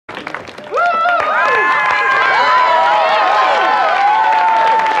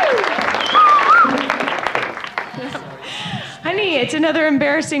another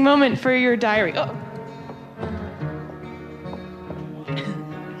embarrassing moment for your diary. Oh.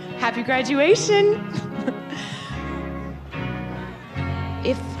 Happy graduation.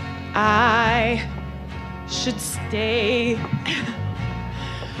 If I should stay,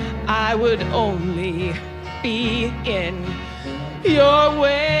 I would only be in your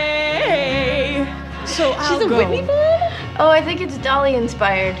way. So I'll She's a go. Whitney fan? Oh, I think it's Dolly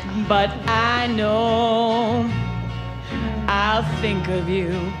inspired. But I know I'll think of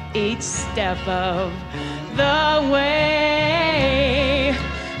you each step of the way.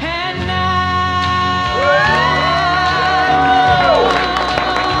 And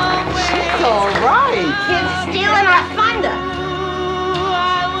She's all right. Kids stealing our thunder.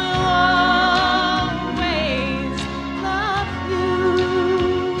 I will always love you.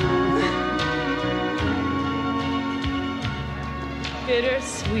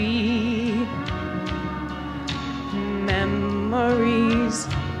 Bittersweet memories,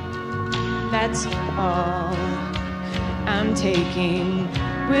 that's all I'm taking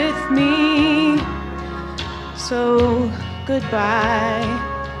with me. So goodbye,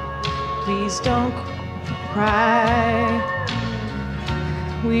 please don't cry.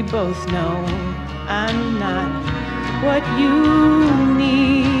 We both know I'm not what you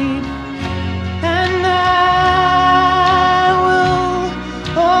need, and I will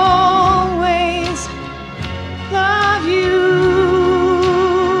always love you.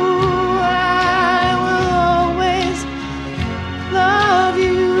 I will always love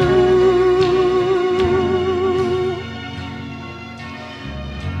you.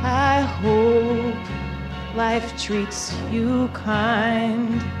 I hope life treats you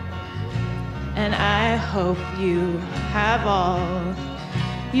kind, and I hope you have all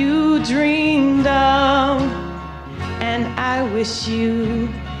you dreamed of, and I wish you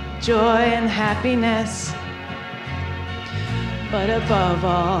joy and happiness, but above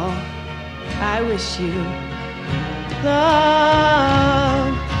all, I wish you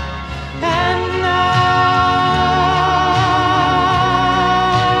love. And I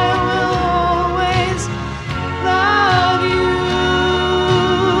will always love you.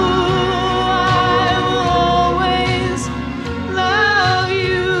 I will always love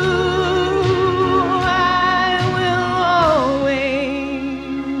you. I will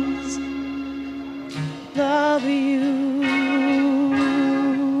always love you.